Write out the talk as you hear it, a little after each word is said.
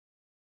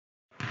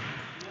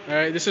All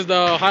right, this is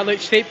the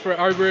highlights tape for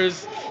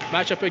Arber's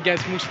matchup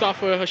against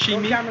Mustafa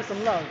Hashimi. Show camera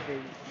some love,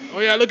 baby. Oh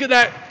yeah, look at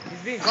that.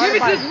 Give it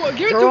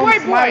to the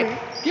white boy.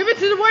 Give it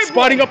to the white boy.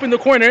 Spotting up in the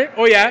corner.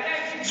 Oh yeah.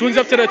 Swings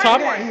up to the top.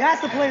 He has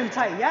to play him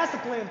tight. He has to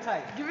play him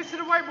tight. Give it to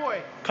the white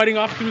boy. Cutting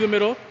off through the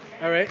middle.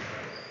 All right.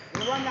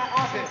 We'll run that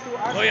offense through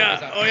our Oh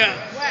yeah. Oh yeah.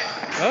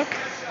 Huh?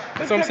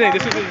 That's what I'm saying.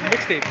 This is his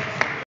mixtape.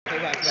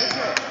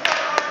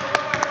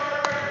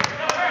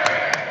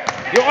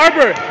 Yo,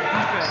 Arber.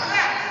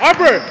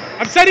 Arber,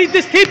 I'm sending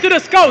this tape to the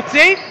scouts,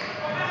 eh?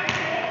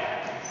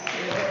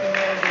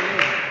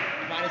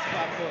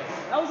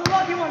 That was a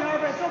lucky one,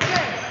 Arber. It's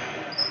okay.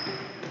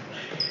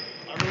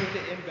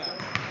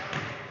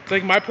 It's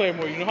like my player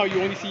mode. You know how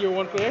you only see your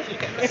one player?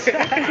 Look at that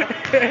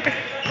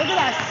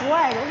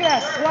swag. Look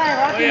at that swag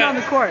rocking on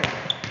the court.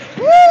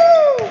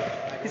 Woo!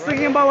 He's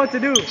thinking about what to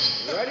do.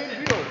 Ready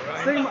to go,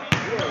 right?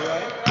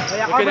 Oh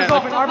yeah, Arber's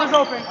open. Arber's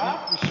open.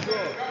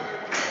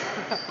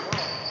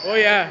 Oh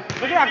yeah.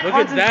 Look at that Look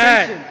at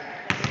that.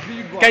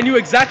 Can you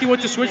exactly what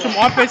to switch from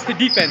offense to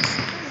defense?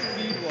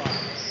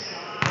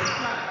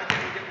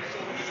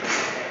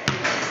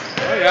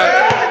 Oh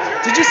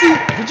yeah.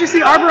 Did you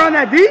see Arber on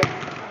that D?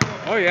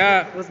 Oh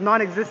yeah. It was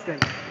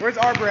non-existent. Where's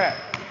Arber at?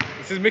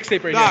 This is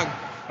mixtape right Dog. here.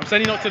 I'm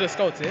sending out to the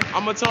scouts, eh?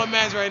 I'm gonna tell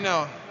mans right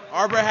now.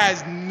 Arber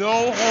has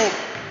no hope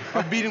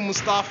of beating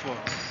Mustafa.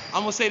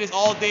 I'm gonna say this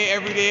all day,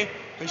 every day.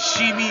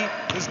 Hashimi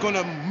is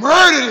gonna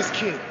murder this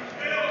kid.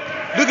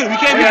 Look at him, he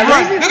can't even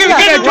run. Look at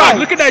that jog.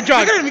 Look at that jog.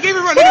 Look at him, he can't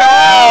even run. Look at that.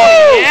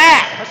 Oh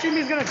yeah.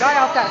 Hashimi's gonna die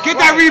off that. Get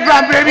that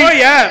rebound, baby. Oh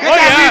yeah. Get Oh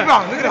that yeah.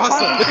 rebound. Look at the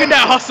hustle. Look at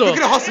that hustle. Look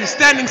at the hustle. He's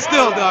standing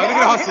still, dog. Look at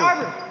the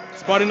hustle.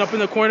 Spotting up in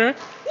the corner.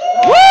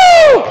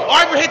 Woo!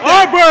 Arber hit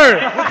that. Arber!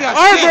 Look at that.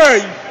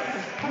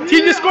 Arber!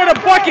 Team just scored a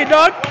bucket,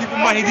 dog. Keep in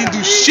mind, he didn't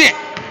do shit.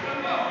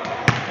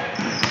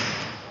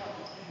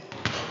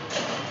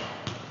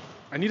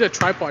 I need a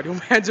tripod. Your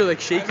hands are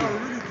like shaking.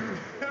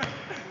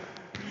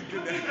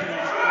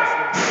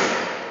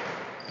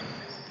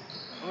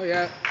 Oh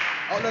yeah.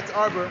 Oh, that's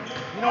Arber.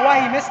 You know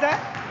why he missed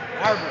that?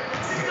 Arber.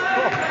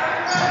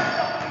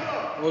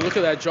 Oh, look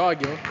at that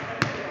jog, yo.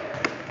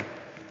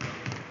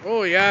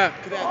 Oh yeah.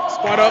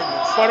 Spot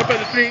up at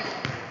the three. You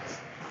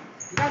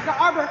guys got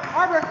Arber.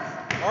 Arber.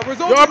 Arber's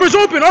Yo, open. Arber's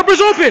open. Arber's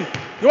open.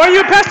 You want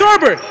you to pass to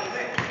Arber?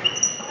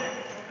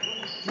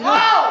 You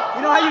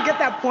know how you get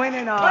that point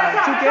in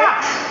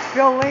 2K?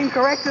 Fill lane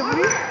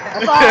correctively?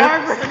 That's all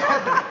Arber.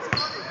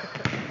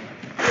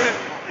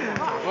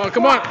 Oh,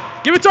 come on.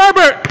 Give it to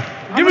Arber.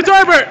 Give it to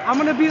Arber. I'm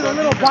gonna be the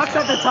little box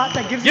at the top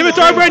that gives Give you it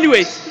to Arber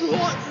anyways. It's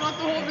not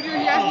the whole video.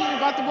 He hasn't even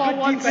got the ball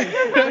once.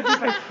 Good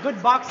defense.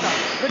 Good box up.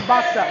 Good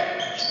box up.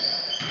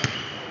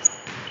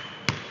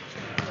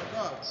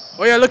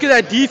 Oh yeah, look at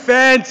that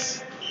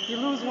defense. He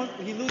loses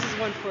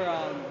one for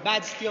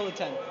bad steal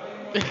attempt.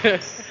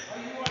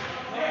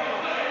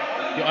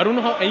 Yo, I don't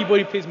know how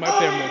anybody plays my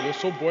player mode.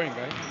 It's so boring,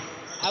 guys.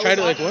 I tried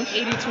it like once.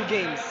 82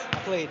 games I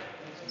played,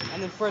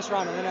 and then first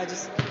round, and then I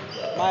just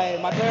my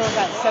player was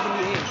at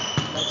 78.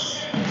 I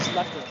just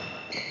left it.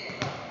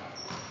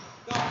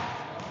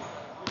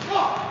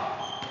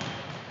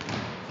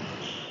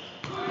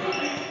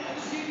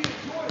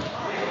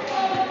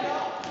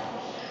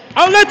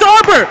 Outlet to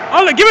Arber.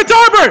 Outlet. Give it to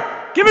Arber.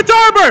 Give it to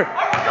Arber.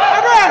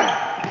 Arber!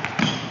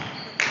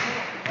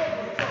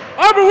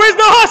 Arber, where's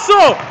the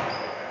hustle?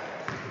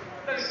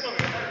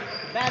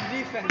 Bad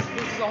defense.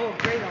 This is a whole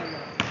grade on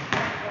that.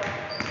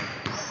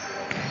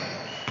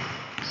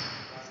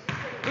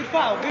 Good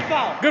foul. Good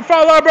foul. Good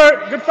foul,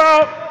 Arber. Good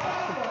foul.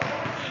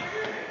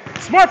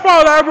 Smart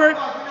foul, Arber.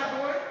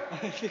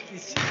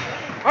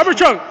 Arber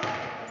chunk.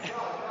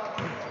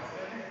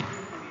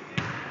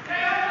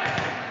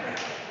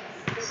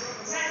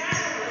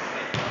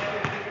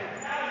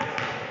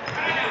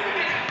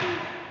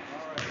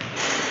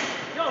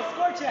 Yo,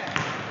 score check.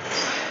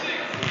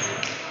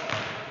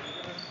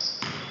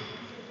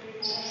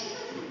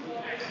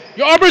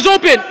 Yo, Arber's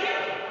open.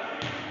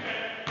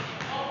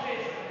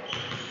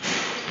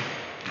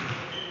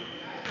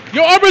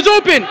 Yo, Arber's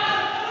open.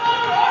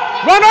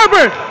 Run,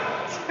 Arber.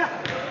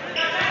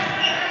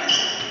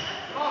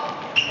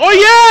 Oh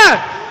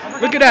yeah.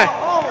 Look at that.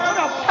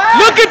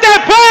 Look at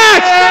that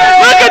pass.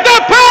 Look at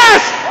that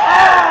pass.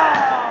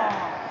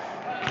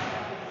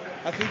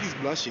 I think he's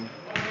blushing.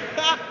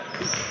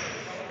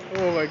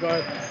 Oh my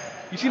God.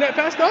 You see that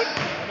pass, dog?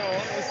 I know.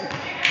 Listen.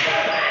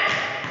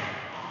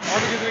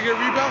 Arber's gonna get a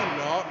rebound?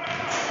 No.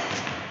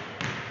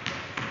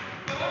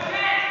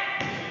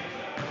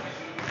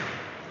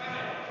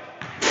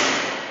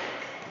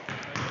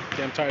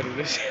 Okay, I'm tired of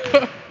this.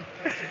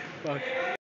 Fuck.